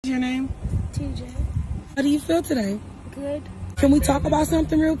Your name? TJ. How do you feel today? Good. Can we talk about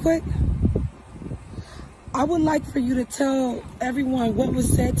something real quick? I would like for you to tell everyone what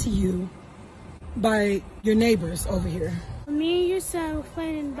was said to you by your neighbors over here. Me and your son were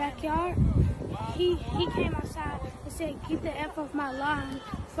playing in the backyard. He came outside and said, "Get the F off my lawn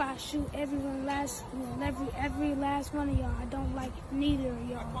before I shoot every last one of y'all. I don't like neither of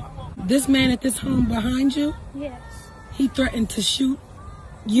y'all." This man at this home behind you, Yes. he threatened to shoot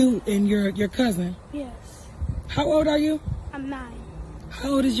you and your cousin. Yes. How old are you? I'm 9.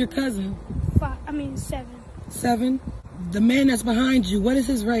 How old is your cousin? 7. 7. The man that's behind you, what is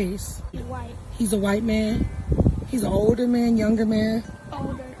his race? He's white. He's a white man. He's an older man, younger man.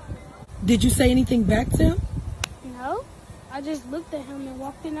 Older. Did you say anything back to him? No. I just looked at him and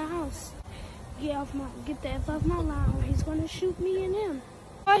walked in the house. Get the F off my lawn or he's gonna shoot me and him.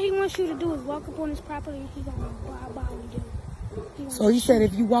 All he wants you to do is walk up on his property and he's gonna bother you. So he said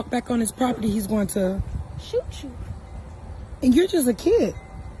if you walk back on his property, he's going to shoot you. And you're just a kid.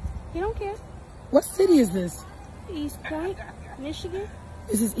 He don't care. What city is this? East Point, Michigan.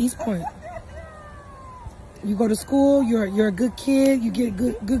 This is East Point. You go to school, you're a good kid, you get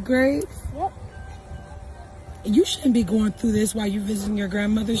good grades. Yep. You shouldn't be going through this while you're visiting your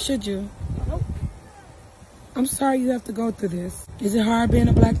grandmother, should you? Nope. I'm sorry you have to go through this. Is it hard being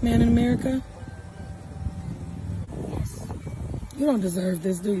a black man in America? Yes. You don't deserve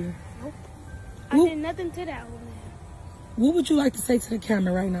this, do you? Nope. I did nothing to that woman. What would you like to say to the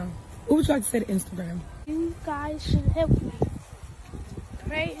camera right now? What would you like to say to Instagram? You guys should help me.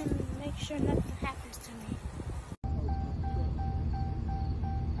 Pray and make sure nothing happens to me.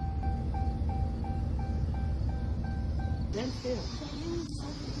 That's it.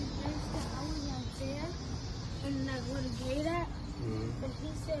 I was out there and like where the gate at. But he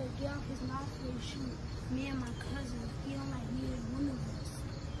said get off his mouth and shoot me and my cousin. He don't like neither one of us.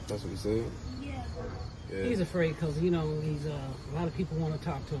 That's what he said? Yeah. He's afraid because, he's a lot of people want to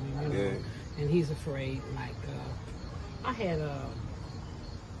talk to him, Yeah. and he's afraid. Like, I had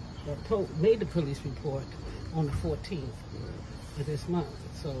made the police report on the 14th of this month.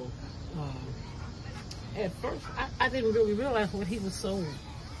 So, at first, I didn't really realize what he was so.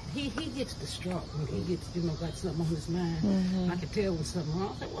 He gets distraught when he gets, got something on his mind. I could tell when something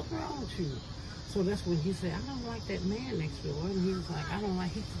wrong. I said, "What's wrong with you?" So that's when he said, "I don't like that man next door." And he was like, "I don't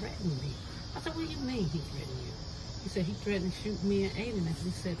like, he threatened me." I said, "What do you mean he threatened you?" He said, "He threatened to shoot me and Aiden as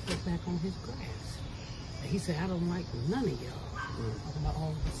he said put back on his grass." And he said, "I don't like none of y'all." Talking about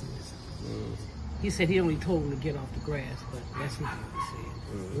all of us in this. He said he only told him to get off the grass, but that's not what he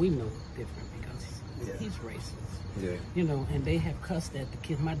said. We know different because he's racist. Yeah. And they have cussed at the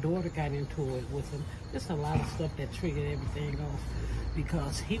kids. My daughter got into it with him. There's a lot of stuff that triggered everything off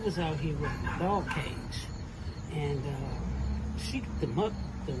because he was out here with the dog cage. And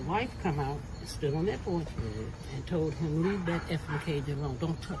the wife come out and stood on that porch and told him, "Leave that effing cage alone.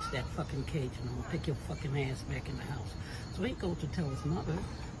 Don't touch that fucking cage no more. Take your fucking ass back in the house." So he goes to tell his mother.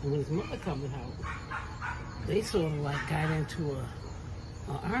 And when his mother comes out, they sort of like got into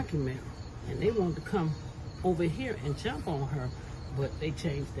a argument. And they wanted to come over here and jump on her, but they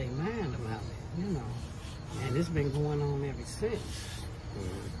changed their mind about it, And it's been going on ever since.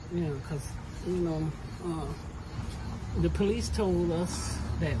 Because, the police told us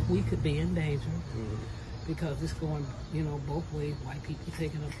that we could be in danger because it's going, both ways. White people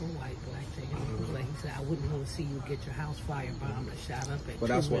taking up for white, black taking up for black. He said, "I wouldn't want to see you get your house firebombed or shot up at But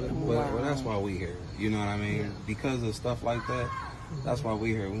that's why we here. You know what I mean? Yeah. Because of stuff like that, that's why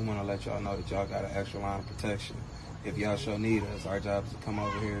we here. We want to let y'all know that y'all got an extra line of protection. If y'all sure need us, our job is to come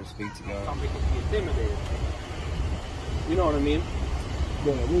over here and speak to y'all. Somebody could be intimidated. You know what I mean?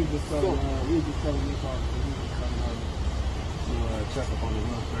 Yeah, we were just telling these officers to check up on the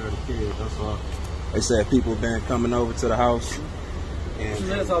welfare of the kids. That's all. They said people been coming over to the house. And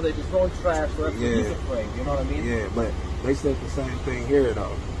that's how they just throwing trash. So he's afraid. You know what I mean? Yeah, but they said the same thing here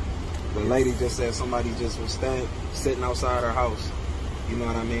though. The lady just said somebody just was sitting outside her house. You know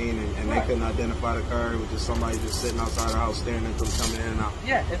what I mean? And they couldn't identify the car. It was just somebody just sitting outside her house staring at them coming in and out.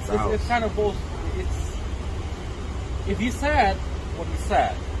 Yeah, it's kind of both. If he's sad, well, he's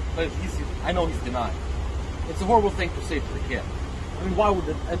sad. But I know he's denying. It's a horrible thing to say to the kid. I mean, why would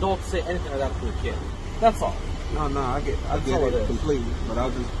the adults say anything like that to a kid? That's all. No, I get it completely. But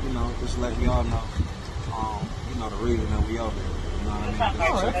I'll just, just let y'all know, the reason that we over here. You know what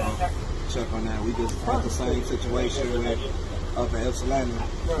I mean? Check on that. We just had the same situation with up at Ypsilanti a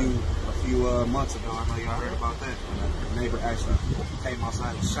few months ago. I know y'all heard about that. The neighbor actually came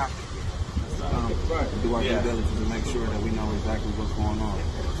outside and shot the kid. And do our due diligence to make sure that we know exactly what's going on,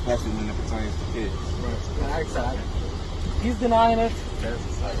 especially when it pertains to kids. Right. Like I said, he's denying it.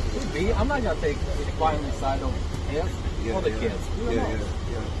 I'm not gonna take violent side of him or the kids. Yeah.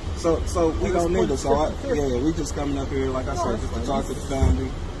 So we don't need it. So we just coming up here, like I said, just to talk to the family,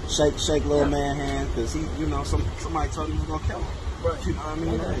 shake little man hand, because he, you know, somebody told him he was gonna kill him. Right. You know what I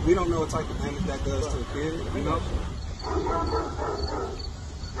mean? Like, we don't know what type of damage that does to a kid. You know.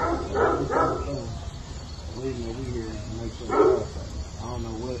 We here to make sure. I don't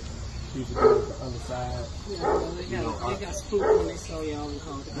know what people do at the other side. Yeah, well, they got spooked when they saw y'all and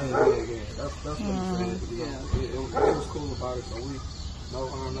called it. Yeah. That's what I'm saying. It was cool about it, so we no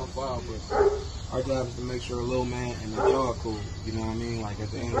harm, no foul, but our job is to make sure a little man and the y'all cool. You know what I mean? Like, at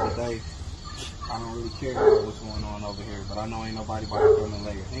the end of the day, I don't really care about what's going on over here, but I know ain't nobody about to come and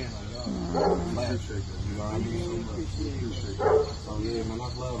lay a hand on y'all. You know what I mean? So yeah, man,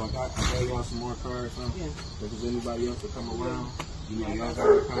 that's love. I gave y'all some more cards, huh? Yeah. If there's anybody else to come around, you know, y'all got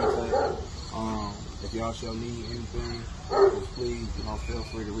your contact. If y'all shall need anything, just please, you know, feel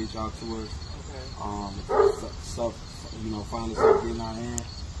free to reach out to us. Stuff, you know, find us out getting our hand,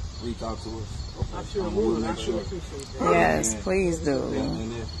 reach out to us. Okay. I'm sure we'll make sure. Yes, please do.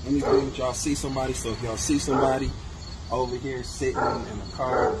 And if anything that y'all see somebody, so if y'all see somebody over here sitting in a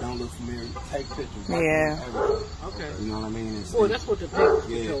car that don't look familiar, take pictures. Yeah. Okay. You know what I mean? Well, that's what the pictures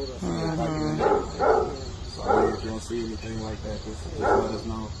told us. So yeah, if y'all see anything like that, just let us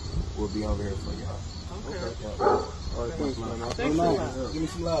know. We'll be over here for y'all. Okay. All right, thanks, man. Thanks a lot. Give me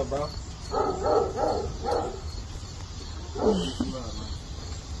some love, bro.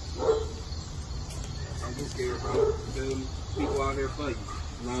 I'm just scared, bro. People out here for you.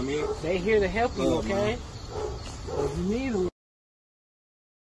 You know what I mean? They here to help you, okay? Love, If you need them.